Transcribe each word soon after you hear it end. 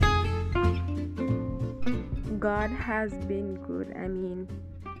God has been good. I mean,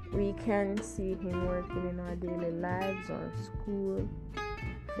 we can see Him working in our daily lives, our school,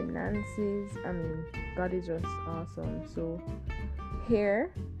 finances. I mean, God is just awesome. So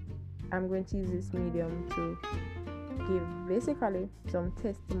here, I'm going to use this medium to give basically some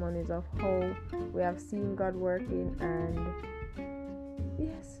testimonies of how we have seen God working, and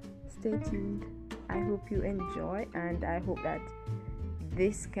yes, stay tuned. I hope you enjoy, and I hope that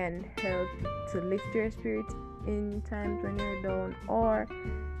this can help to lift your spirit in times when you're down, or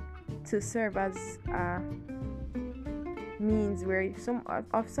to serve as a means where some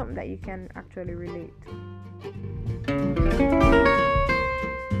of something that you can actually relate to.